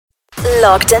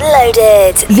Locked and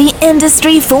Loaded, the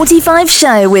Industry 45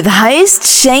 show with host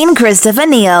Shane Christopher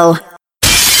Neal.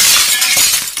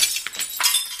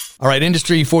 All right,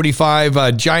 Industry 45,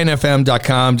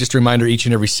 giantfm.com. Just a reminder, each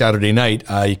and every Saturday night,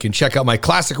 you can check out my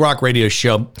classic rock radio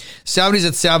show. 70s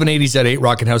at 7, 80s at 8,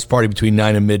 Rockin' House Party between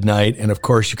 9 and midnight. And of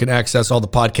course, you can access all the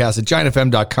podcasts at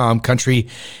giantfm.com,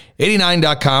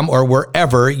 country89.com, or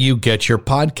wherever you get your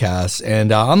podcasts.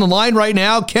 And on the line right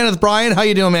now, Kenneth Bryan, how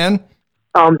you doing, man?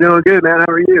 I'm doing good, man.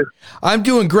 How are you? I'm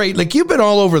doing great. Like, you've been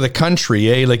all over the country,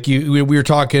 eh? Like, we were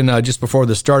talking just before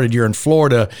this started, you're in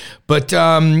Florida. But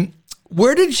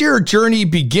where did your journey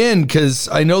begin? Because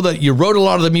I know that you wrote a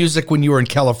lot of the music when you were in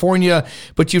California,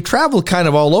 but you've traveled kind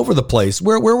of all over the place.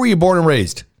 Where were you born and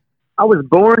raised? I was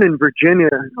born in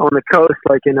Virginia on the coast,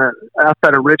 like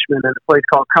outside of Richmond, at a place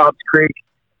called Cobbs Creek.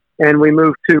 And we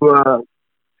moved to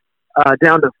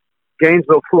down to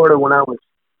Gainesville, Florida when I was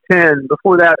 10.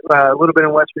 Before that, a little bit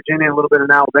in West Virginia, a little bit in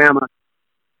Alabama,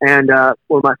 and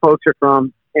where my folks are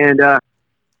from. And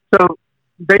so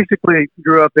basically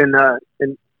grew up in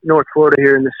North Florida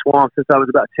here in the swamp since I was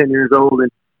about 10 years old,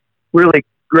 and really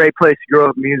great place to grow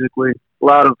up musically. A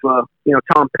lot of,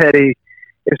 Tom Petty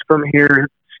is from here,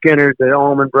 Skinner, the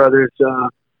Allman Brothers,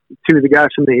 two of the guys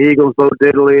from the Eagles, Bo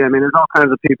Diddley. I mean, there's all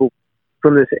kinds of people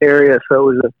from this area, so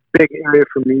it was a big area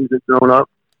for music growing up.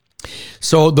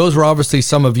 So those were obviously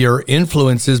some of your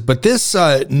influences, but this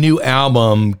new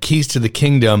album, Keys to the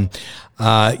Kingdom,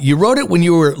 you wrote it when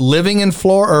you were living in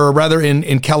Florida, or rather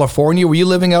in California. Were you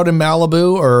living out in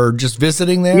Malibu or just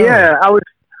visiting there? Yeah,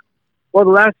 the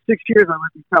last 6 years I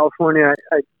lived in California.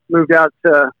 I moved out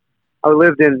I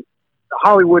lived in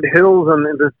Hollywood Hills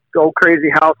in this old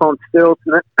crazy house on stilts.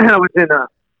 And then I was in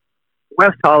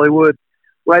West Hollywood,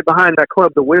 right behind that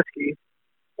club, The Whiskey,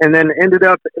 and then ended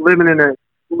up living in a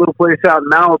little place out in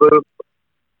Malibu.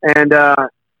 And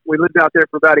we lived out there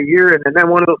for about a year, and then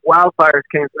one of those wildfires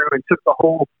came through and took the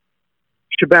whole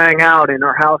shebang out, and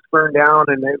our house burned down.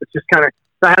 And it was just kind of,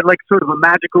 I had like sort of a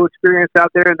magical experience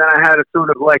out there, and then I had a sort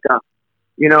of like a,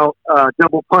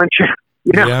 double punch,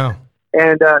 Yeah.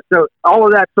 And so all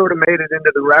of that sort of made it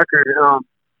into the record.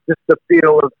 Just the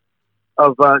feel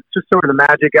of just sort of the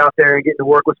magic out there and getting to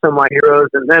work with some of my heroes,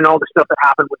 and then all the stuff that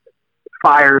happened with the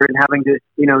fire and having to,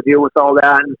 deal with all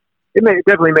that. And it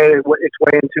definitely made its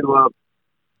way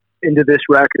into this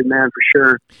record, man, for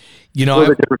sure. A little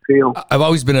bit different feel. I've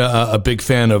always been a big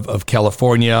fan of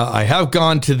California. I have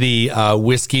gone to the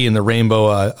Whiskey and the Rainbow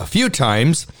a few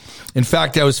times. In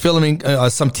fact, I was filming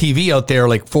some TV out there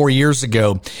like 4 years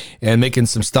ago and making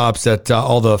some stops at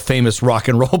all the famous rock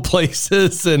and roll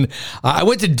places. And I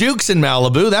went to Duke's in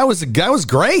Malibu. That was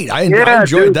great. I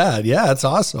enjoyed that. Yeah, that's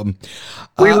awesome.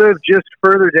 We lived just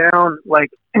further down,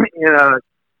 like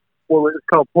it's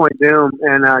called Point Doom,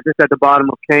 and just at the bottom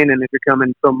of Canaan if you're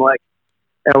coming from like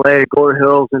LA, Gore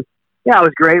Hills. And yeah, it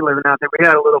was great living out there. We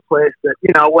had a little place that,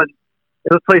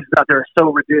 those places out there are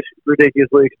so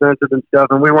ridiculously expensive and stuff,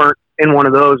 and we weren't in one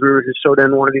of those. We were just sort of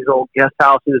in one of these old guest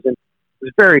houses, and it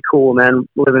was very cool, man,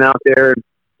 living out there.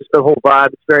 Just the whole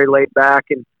vibe. It's very laid back,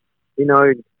 and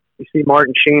you see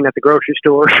Martin Sheen at the grocery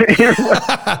store,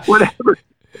 whatever.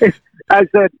 I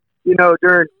said,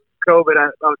 during COVID,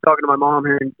 I was talking to my mom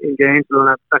here in Gainesville,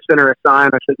 and I sent her a sign.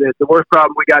 I said, the worst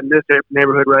problem we got in this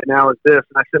neighborhood right now is this.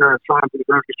 And I sent her a sign to the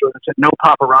grocery store that said, no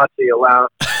paparazzi allowed.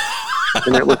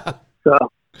 And it was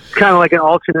kind of like an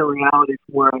alternate reality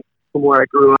from where I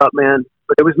grew up, man.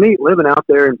 But it was neat living out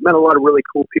there, and met a lot of really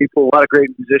cool people. A lot of great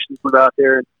musicians live out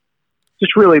there, and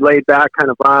just really laid back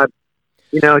kind of vibe.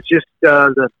 It's just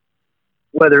the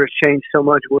weather has changed so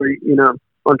much where,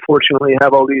 unfortunately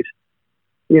have all these,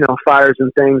 fires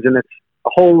and things, and it's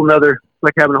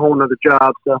like having a whole nother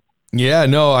job. So. Yeah,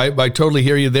 no, I totally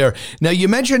hear you there. Now, you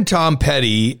mentioned Tom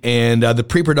Petty, and the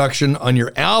pre-production on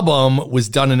your album was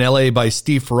done in LA by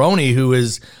Steve Ferrone, who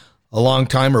is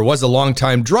was a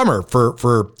long-time drummer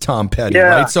for Tom Petty,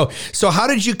 right? So how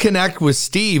did you connect with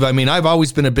Steve? I mean, I've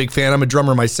always been a big fan. I'm a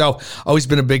drummer myself. Always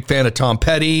been a big fan of Tom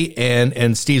Petty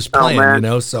and Steve's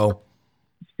playing, so.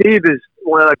 Steve is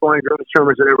one of the greatest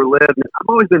drummers that ever lived. And I've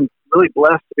always been really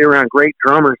blessed to be around great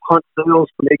drummers. Hunt Sales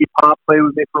from Iggy Pop played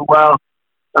with me for a while.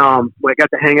 I got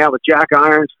to hang out with Jack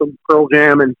Irons from Pearl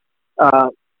Jam and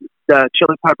the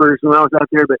Chili Peppers when I was out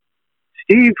there. But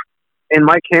Steve and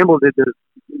Mike Campbell did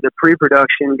the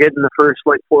pre-production, getting the first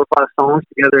 4 or 5 songs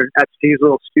together at Steve's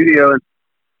little studio. And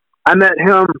I met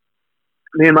him.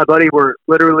 Me and my buddy were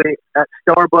literally at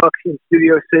Starbucks in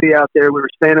Studio City out there. We were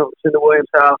staying at Lucinda Williams'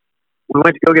 house. We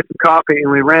went to go get some coffee,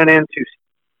 and we ran into,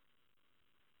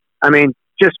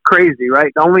 just crazy, right?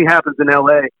 It only happens in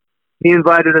L.A. He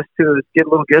invited us to get a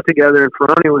little get-together, and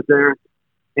Ferrone was there.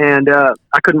 And I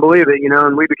couldn't believe it,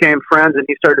 and we became friends, and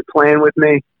he started playing with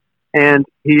me, and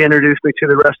he introduced me to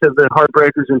the rest of the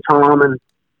Heartbreakers and Tom, and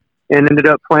ended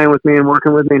up playing with me and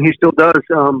working with me, and he still does.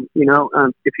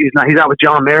 If he's out with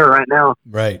John Mayer right now,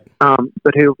 right?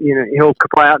 But he'll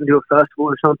fly out and do a festival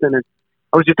or something. And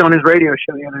I was just on his radio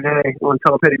show the other day on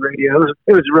Tom Petty Radio.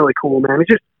 It was really cool, man.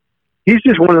 He's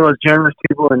just one of those generous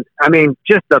people, and I mean,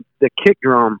 just the kick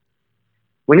drum.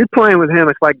 When you're playing with him,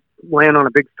 it's like laying on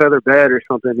a big feather bed or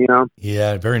something,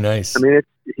 Yeah, very nice. I mean,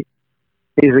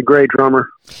 he's a great drummer.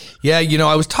 Yeah,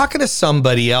 I was talking to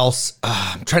somebody else.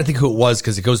 I'm trying to think who it was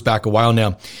because it goes back a while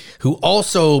now, who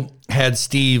also had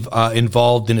Steve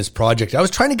involved in his project. I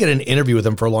was trying to get an interview with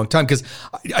him for a long time because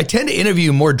I tend to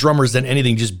interview more drummers than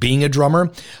anything, just being a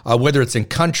drummer, whether it's in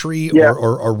country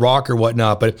or rock or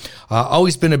whatnot. But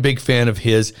always been a big fan of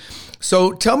his.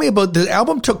 So tell me about the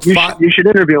album. You should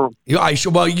interview him. I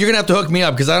should. Well, you're gonna have to hook me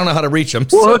up because I don't know how to reach him.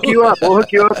 We'll hook you up. We'll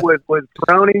hook you up with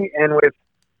Brownie and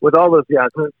with all those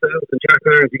Clint Sales and Jack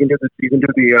Irons. You can do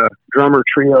the drummer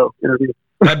trio interview.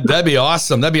 That'd be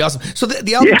awesome. So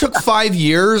the album took 5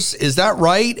 years. Is that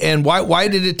right? And why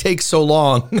did it take so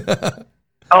long?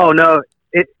 Oh no,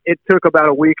 it took about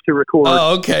a week to record.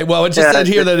 Oh, okay. Well, it just said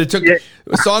here that it took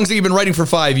songs that you've been writing for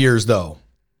 5 years, though.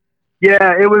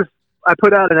 Yeah, it was. I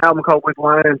put out an album called With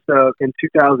Lions in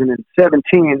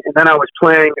 2017, and then I was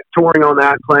touring on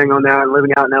that, playing on that, and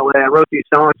living out in LA. I wrote these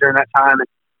songs during that time, and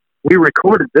we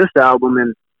recorded this album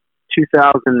in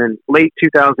late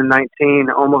 2019,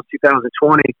 almost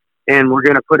 2020, and we're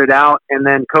going to put it out. And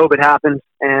then COVID happened,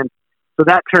 and so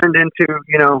that turned into,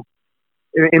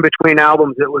 in between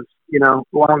albums, it was,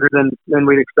 longer than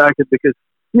we'd expected because,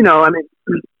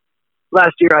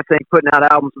 last year I think putting out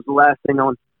albums was the last thing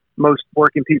on most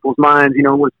working people's minds.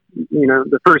 The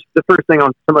first thing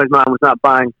on somebody's mind was not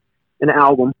buying an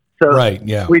album. So right,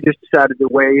 yeah. We just decided to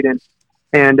wait and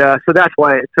so that's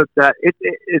why it took that. It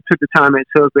took the time it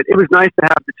took, but it was nice to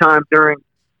have the time during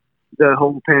the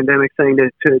whole pandemic thing to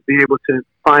be able to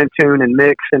fine tune and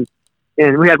mix, and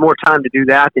we had more time to do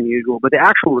that than usual. But the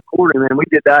actual recording, man, we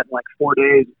did that in like 4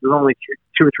 days. There was only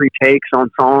 2 or 3 takes on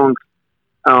songs,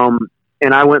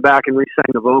 and I went back and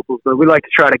re-sang the vocals. But we like to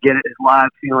try to get it as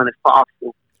live feeling as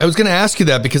possible. I was going to ask you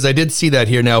that because I did see that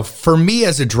here. Now, for me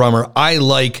as a drummer, I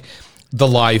like the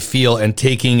live feel and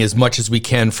taking as much as we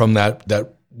can from that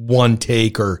 1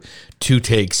 take or 2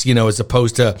 takes, as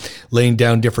opposed to laying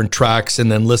down different tracks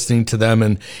and then listening to them.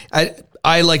 And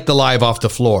I like the live off the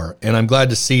floor, and I'm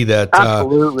glad to see that.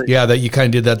 Absolutely. That you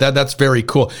kind of did that. That's very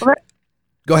cool. Well,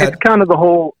 go ahead. It's kind of the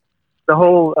whole,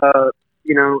 not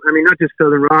just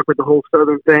Southern rock, but the whole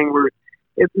Southern thing where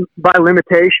it's by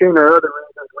limitation or other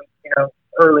reasons,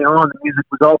 early on the music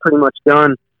was all pretty much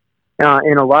done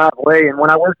in a live way. And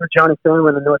when I worked with Johnny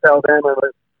Sandlin in North Alabama,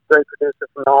 was a great producer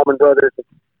from the Allman Brothers,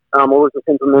 I worked with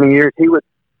him for many years. He would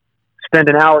spend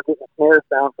an hour getting the snares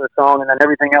down for a song, and then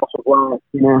everything else was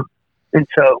live, And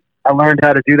so I learned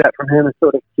how to do that from him and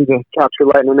sort of do the capture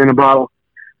lightning in a bottle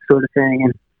sort of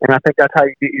thing. And I think that's how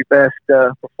you get your best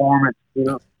performance.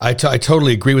 I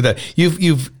totally agree with that.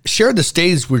 You've shared the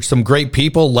stage with some great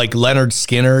people like Leonard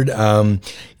Skinner,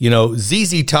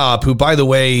 ZZ Top, who, by the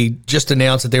way, just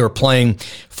announced that they were playing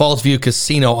Falls View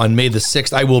Casino on May the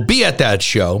 6th. I will be at that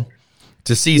show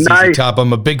to see ZZ Top.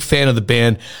 I'm a big fan of the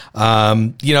band. I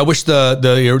wish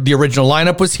the original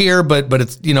lineup was here, but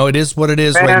it's it is what it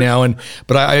is right now.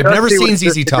 But I've never seen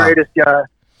ZZ Top. Greatest guy.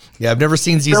 Yeah, I've never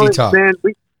seen ZZ Top. Man,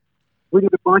 we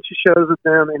did a bunch of shows with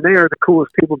them, and they are the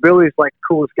coolest people. Billy's like the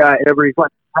coolest guy ever. He's like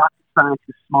rocket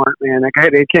scientist smart, man. Like,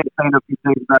 they can't say enough good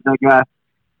things about that guy.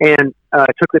 And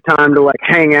took the time to like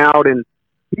hang out, and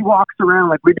he walks around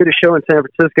like we did a show in San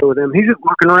Francisco with him. He's just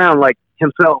walking around like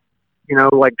himself,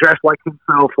 like dressed like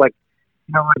himself, like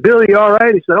Billy, you all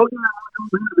right? He said, "Oh yeah."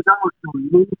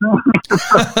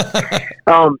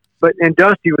 But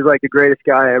Dusty was like the greatest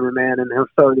guy ever, man, and I'm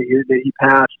sorry that he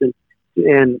passed.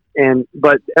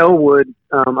 But Elwood,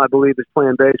 I believe, is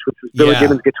playing bass, which was Billy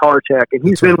Gibbons' guitar tech, and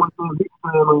he's been with him. He's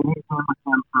been with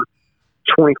him for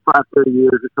 25, 30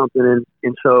 years or something,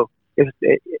 and so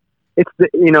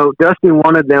Dusty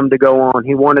wanted them to go on.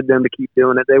 He wanted them to keep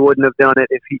doing it. They wouldn't have done it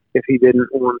if he didn't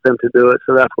want them to do it.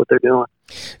 So that's what they're doing.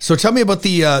 So tell me about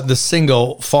the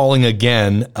single "Falling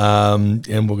Again," and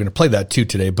we're going to play that too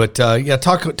today. But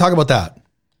talk about that.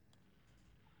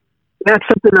 That's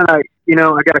something that I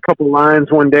got a couple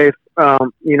lines one day,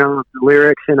 the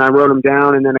lyrics, and I wrote them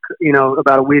down, and then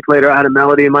about a week later I had a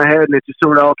melody in my head, and it just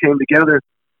sort of all came together.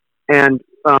 And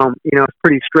it's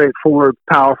pretty straightforward,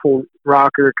 powerful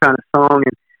rocker kind of song,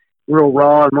 and real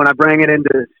raw. And when I bring it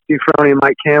into Steve Ferrone and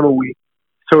Mike Campbell, we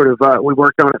sort of, we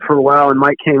worked on it for a while, and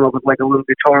Mike came up with like a little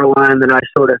guitar line that I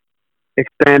sort of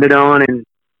expanded on, and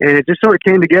it just sort of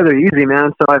came together easy,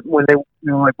 man. So when they,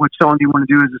 like, what song do you want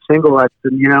to do as a single? I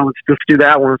said, let's just do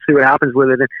that one and see what happens with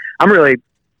it. And I'm really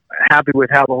happy with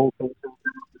how the whole thing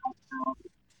sounds.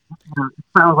 It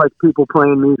sounds like people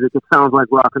playing music. It sounds like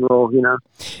rock and roll,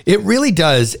 It really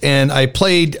does. And I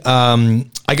played,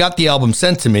 I got the album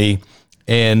sent to me,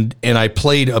 and I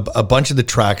played a bunch of the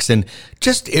tracks, and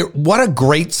what a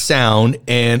great sound.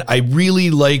 And I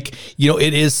really like,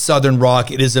 it is Southern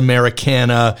rock, it is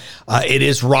Americana, it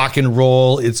is rock and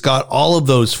roll. It's got all of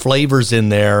those flavors in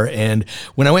there. And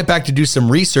when I went back to do some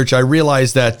research, I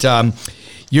realized that,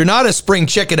 you're not a spring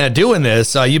chicken at doing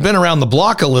this. You've been around the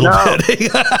block a little bit.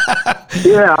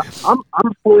 Yeah,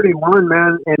 I'm 41,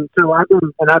 man, and so I've been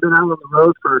out on the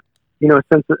road for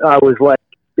since I was like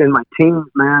in my teens,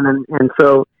 man, and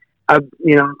so I've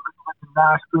in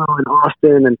Nashville and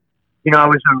Austin, and I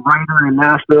was a writer in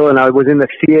Nashville, and I was in the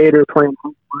theater playing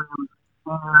in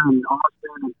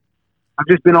Austin. And I've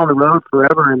just been on the road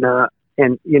forever, and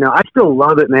I still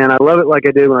love it, man. I love it like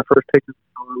I did when I first picked up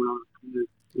the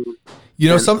guitar.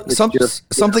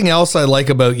 Something else I like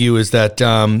about you is that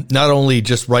not only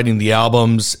just writing the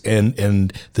albums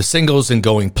and the singles and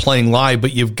playing live,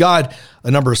 but you've got a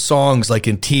number of songs like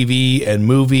in TV and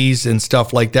movies and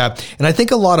stuff like that. And I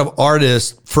think a lot of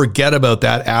artists forget about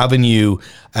that avenue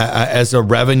as a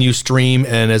revenue stream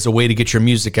and as a way to get your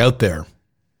music out there.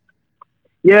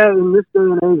 Yeah, in this day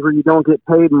and age where you don't get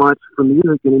paid much for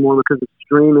music anymore because of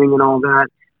streaming and all that,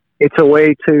 it's a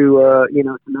way to make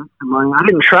some money. I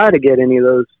didn't try to get any of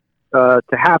those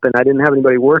to happen. I didn't have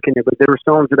anybody working it, but there were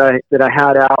songs that I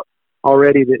had out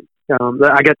already that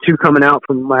I got 2 coming out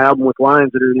from my album with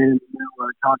Lions that are in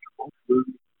John Travolta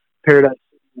movie, Paradise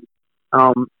City.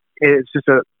 It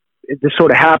just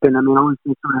sort of happened. I mean, all these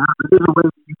things sort of happen. There's a way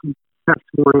that you can have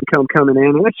some more income coming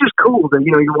in, and it's just cool that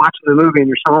you're watching the movie and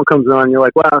your song comes on, and you're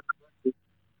like, wow.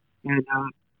 And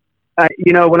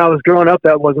when I was growing up,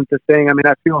 that wasn't the thing. I mean,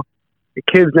 I feel the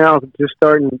kids now are just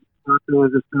starting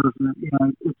entrepreneurs and stuff. And,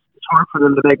 it's hard for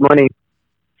them to make money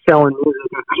selling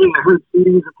music. I heard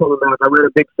CDs are coming back. I read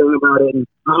a big thing about it, and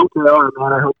I hope they are,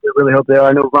 man. I really hope they are.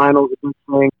 I know vinyl's a big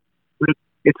thing.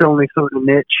 It's only sort of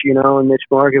niche, a niche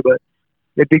market, but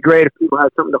it'd be great if people had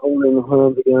something to hold in their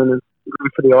hands again, and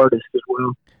great for the artist as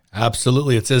well.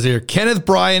 Absolutely. It says here, Kenneth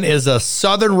Bryan is a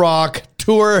Southern rock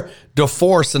tour de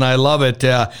force, and I love it.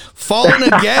 Fallen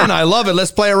Again, I love it.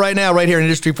 Let's play it right now, right here in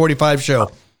Industry 45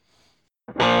 Show.